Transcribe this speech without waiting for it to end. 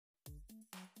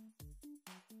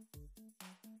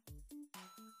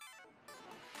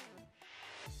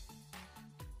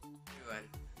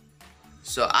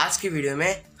Everyone. आज की video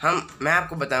में मैं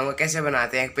आपको बताऊंगा कैसे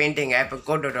बनाते हैं एक पेंटिंग ऐप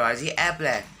code.org ऐप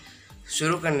है।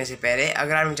 शुरू करने से पहले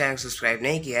अगर आपने चैनल को सब्सक्राइब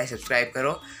नहीं किया है सब्सक्राइब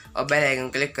करो और बेल आइकन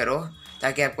क्लिक करो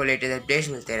ताकि आपको लेटेस्ट अपडेट्स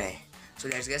मिलते रहें। So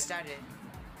let's get started.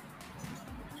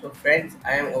 So friends,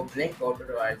 I am opening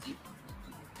code.org.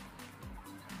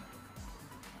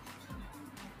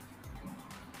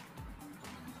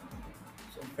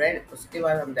 So friend, उसके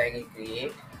बाद हम जाएंगे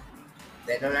create,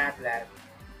 then on app lab.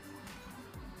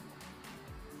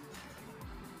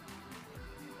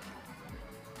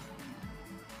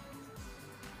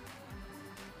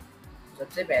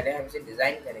 सबसे पहले हम इसे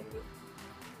डिजाइन करेंगे।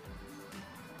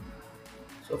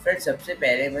 So friends, सबसे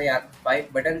पहले मैं यहाँ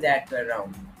 5 बटन ऐड कर रहा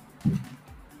हूँ।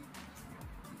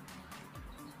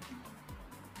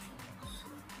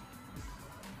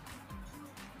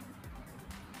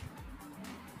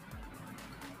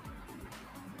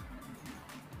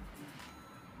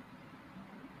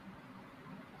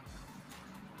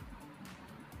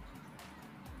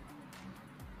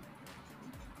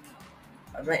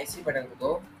 और मैं इसी बटन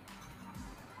को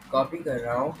कॉपी कर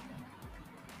रहा हूँ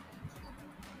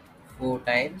 4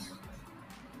 टाइम्स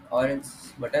और इन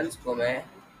बटन्स को मैं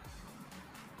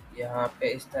यहाँ पे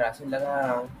इस तरह से लगा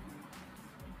रहा हूँ।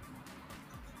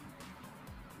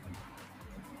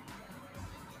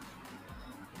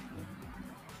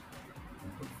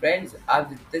 फ्रेंड्स, आप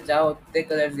जितने चाहो उतने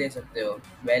कलर्स दे सकते हो।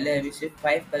 मैंने अभी सिर्फ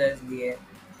 5 कलर्स लिए।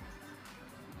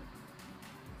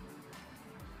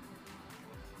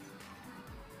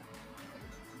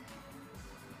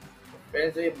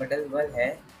 फ्रेंड्स, जो ये बटन 1 है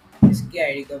इसकी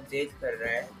आईडी को हम चेंज कर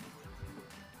रहे हैं।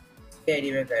 इसकी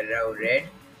आईडी में कर रहा हूँ रेड।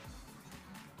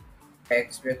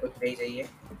 टेक्स्ट में कुछ नहीं चाहिए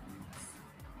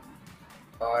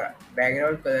और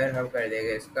बैकग्राउंड कलर हम कर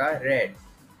देंगे इसका रेड,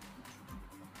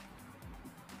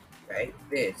 लाइक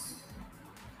दिस।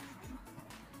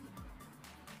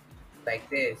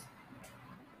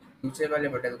 दूसरे वाले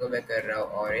बटन को मैं कर रहा हूँ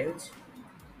ऑरेंज।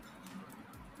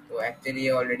 तो एक्चुअली ये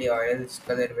ऑलरेडी ऑरेंज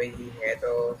कलर में ही है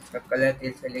तो इसका कलर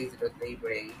चेंज करने की जरूरत नहीं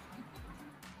पड़ेगी।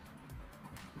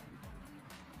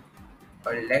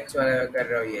 और नेक्स्ट वाला मैं कर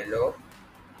रहा हूँ yellow.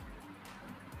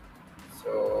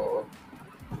 So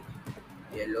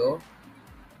yellow,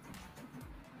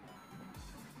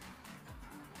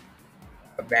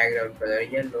 background colour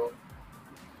yellow,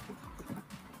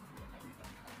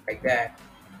 like that.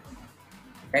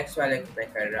 Next वाले को मैं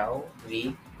कर रहा हूँ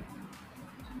green.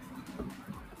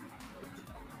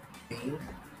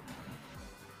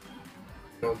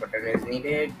 No button is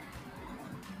needed.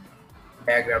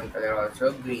 Background color also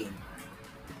green.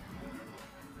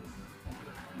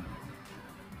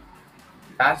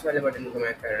 Last वाले बटन को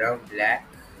मैं कर रहा हूँ ब्लैक।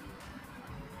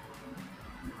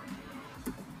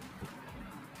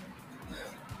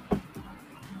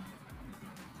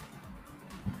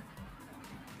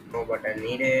 No button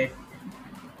needed.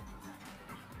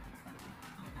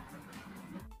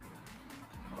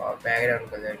 और बैकग्राउंड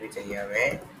कलर भी चाहिए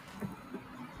हमें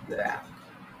ब्लैक,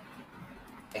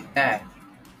 लाइक दैट।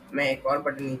 मैं एक और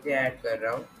बटन नीचे ऐड कर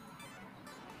रहा हूँ।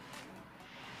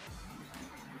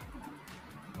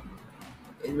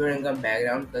 इस बटन का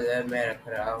बैकग्राउंड कलर मैं रख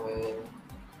रहा हूँ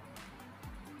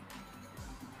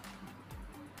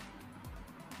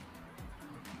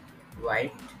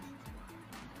वाइट,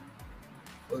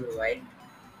 फुल वाइट।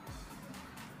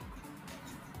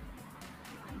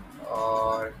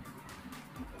 और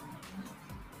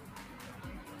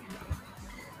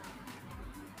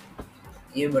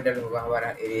ये बटन होगा हमारा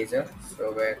इरेजर।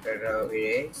 सो मैं कर रहा हूँ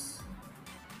इरेज।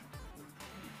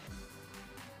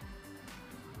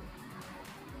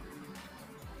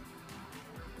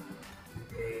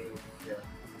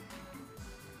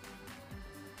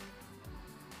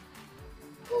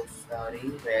 सॉरी,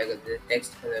 मैं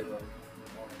टेक्स्ट कलर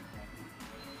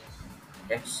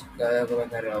को मैं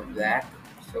कर रहा हूँ ब्लैक।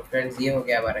 सो फ्रेंड्स, ये हो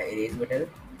गया हमारा इरेज बटन।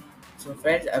 सो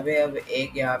फ्रेंड्स, अब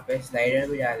एक यहाँ पे स्लाइडर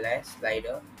भी डालना है,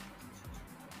 स्लाइडर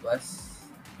बस।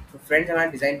 तो फ्रेंड्स, हमारा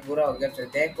डिज़ाइन पूरा हो गया।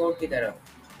 चलते हैं कोड की तरफ।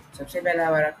 सबसे पहला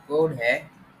हमारा कोड है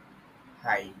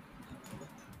हाई,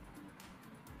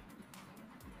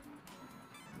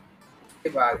 उसके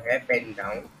बाद है pen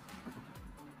down,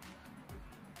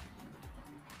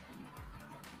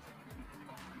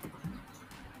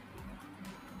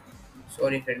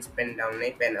 sorry friends, pen down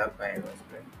नहीं, पेन अप आएगा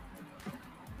उसमें,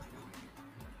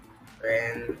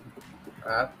 पेन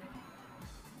अप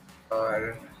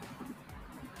और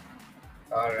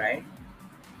राइट।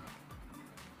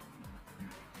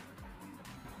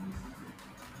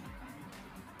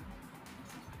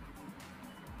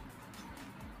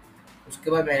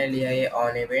 उसके बाद मैंने लिया ये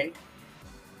on event,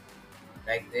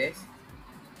 like this.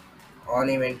 On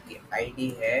event की आईडी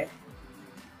है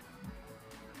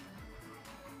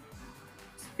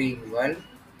 3 1।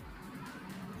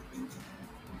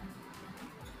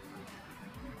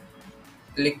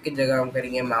 क्लिक की जगह हम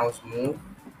करेंगे माउस मूव।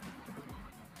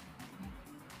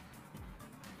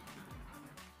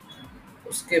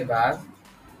 उसके बाद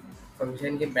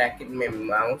फंक्शन के ब्रैकेट में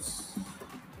mouse,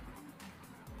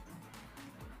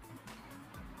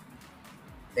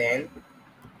 then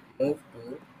move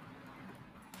to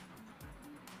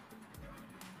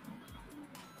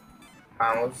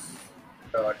mouse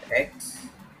dot x,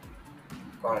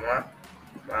 comma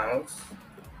mouse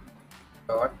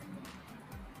dot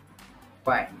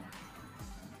Y,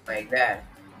 like that,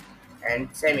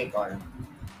 and semicolon.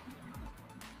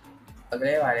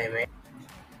 अगले वाले में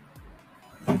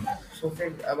सो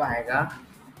फिर अब आएगा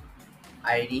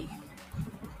ID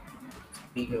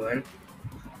P1,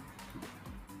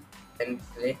 then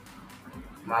click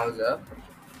mouse up,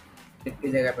 click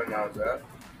की जगह पर mouse up,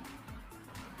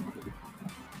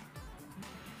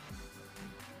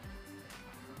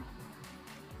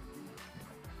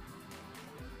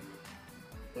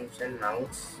 function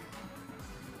mouse,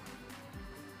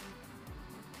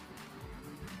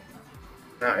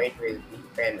 now it will be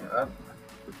pen up,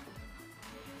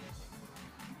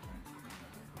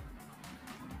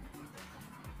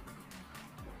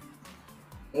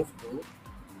 move to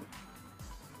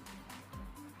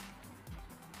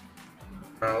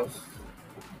mouse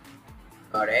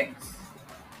dot x,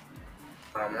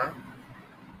 comma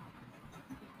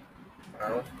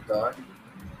mouse dot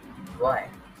y।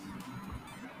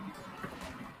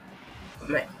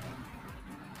 मैं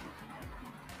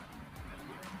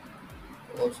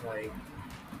सॉरी,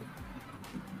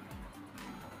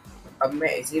 अब मैं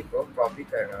इसी को कॉपी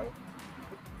कर रहा हूँ,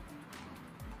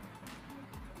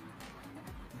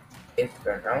 पेस्ट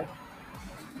कर रहा हूँ।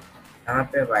 यहाँ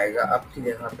पे आएगा अप की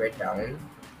जगह पे डाउन,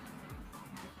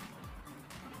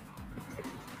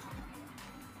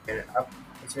 अप,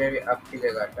 इसमें भी अप की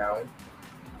जगह डाउन,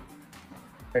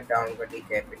 डाउन का डी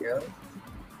कैपिटल,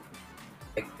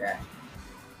 लाइक दैट।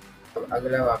 अब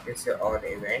अगला वापस से ऑन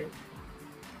इवेंट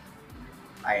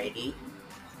ID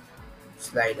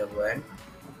स्लाइडर 1,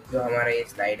 जो हमारा ये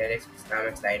स्लाइडर है इसका नाम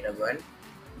है slider 1,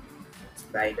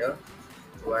 slider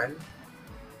 1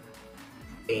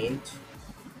 change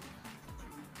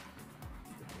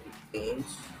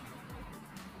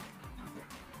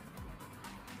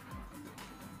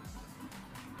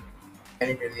and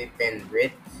it will be pen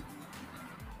width,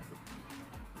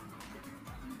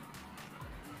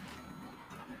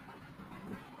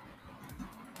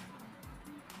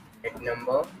 head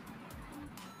number,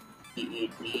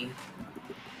 PET,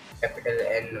 capital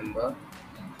N number,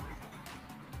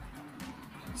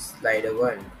 slider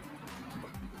 1,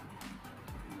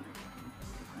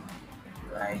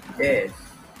 like this।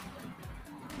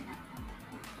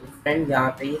 Friend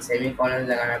यहाँ पे ये सेमी कॉलन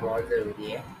लगाना बहुत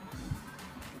ज़रूरी है।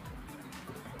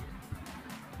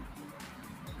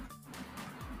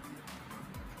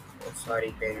 सॉरी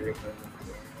पेन विथ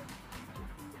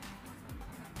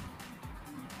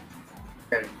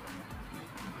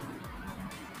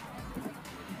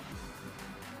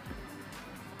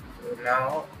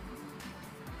नाउ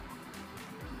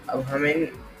अब हम इन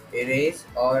इरेज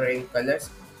और इन कलर्स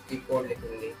की कोड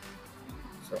लिखेंगे।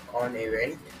 So on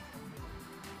event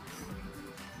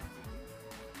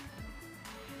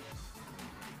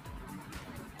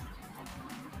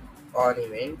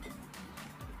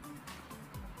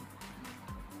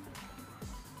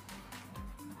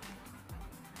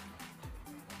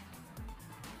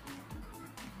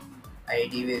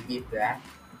ID will be black,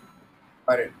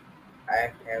 or I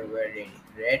have already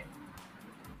red,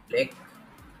 click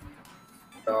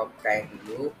stop time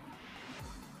loop,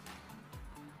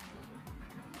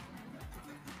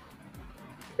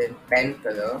 then pen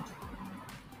color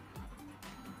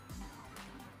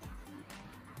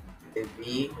will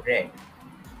be red,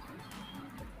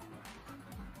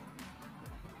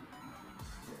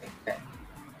 like that।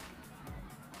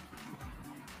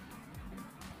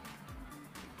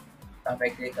 If I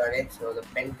click on it, so the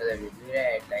pen color will be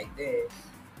red like this।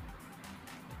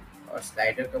 और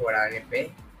slider को बढ़ाने पे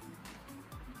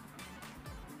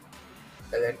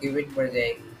colour की width बढ़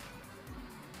जाएगी।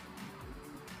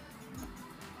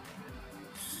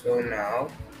 So now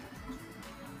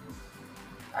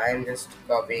I am just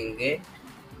copying it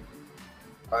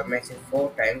और मैं इसे 4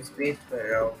 times पेस्ट कर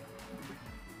रहा हूँ।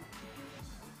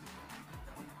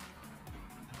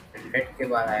 रेड के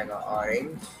बाद आएगा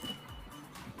ऑरेंज,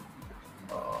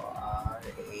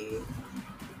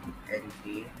 RANG,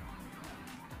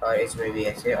 और इसमें भी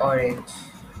ऐसे ऑरेंज,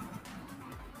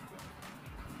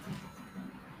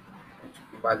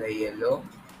 उसके बाद है येलो,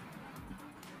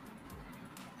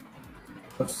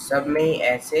 तो सब में ही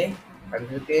ऐसे हम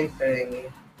चेंज कर देंगे।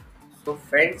 तो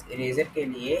फ्रेंड्स इरेजर के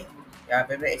लिए यहाँ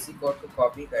पे मैं इसी कोड को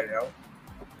कॉपी कर रहा हूँ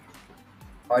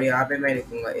और यहाँ पे मैं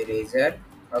लिखूंगा इरेजर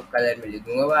और कलर में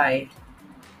लिखूंगा वाइट।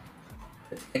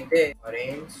 तो देखते हैं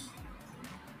orange,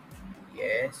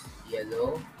 yes, yellow,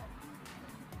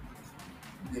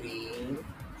 green,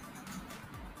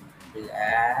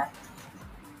 black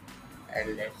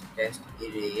and let's just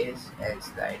erase and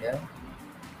slider।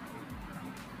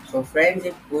 so friends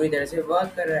ये पूरी तरह से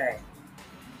वर्क कर रहा है।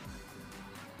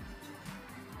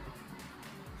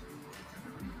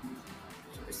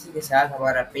 so, इसी के साथ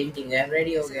हमारा पेंटिंग ऐप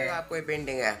रेडी हो गया है। आपको ये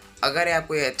पेंटिंग है, अगर ये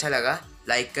आपको ये अच्छा लगा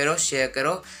लाइक करो, शेयर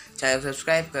करो, चैनल को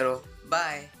सब्सक्राइब करो।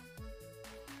 बाय।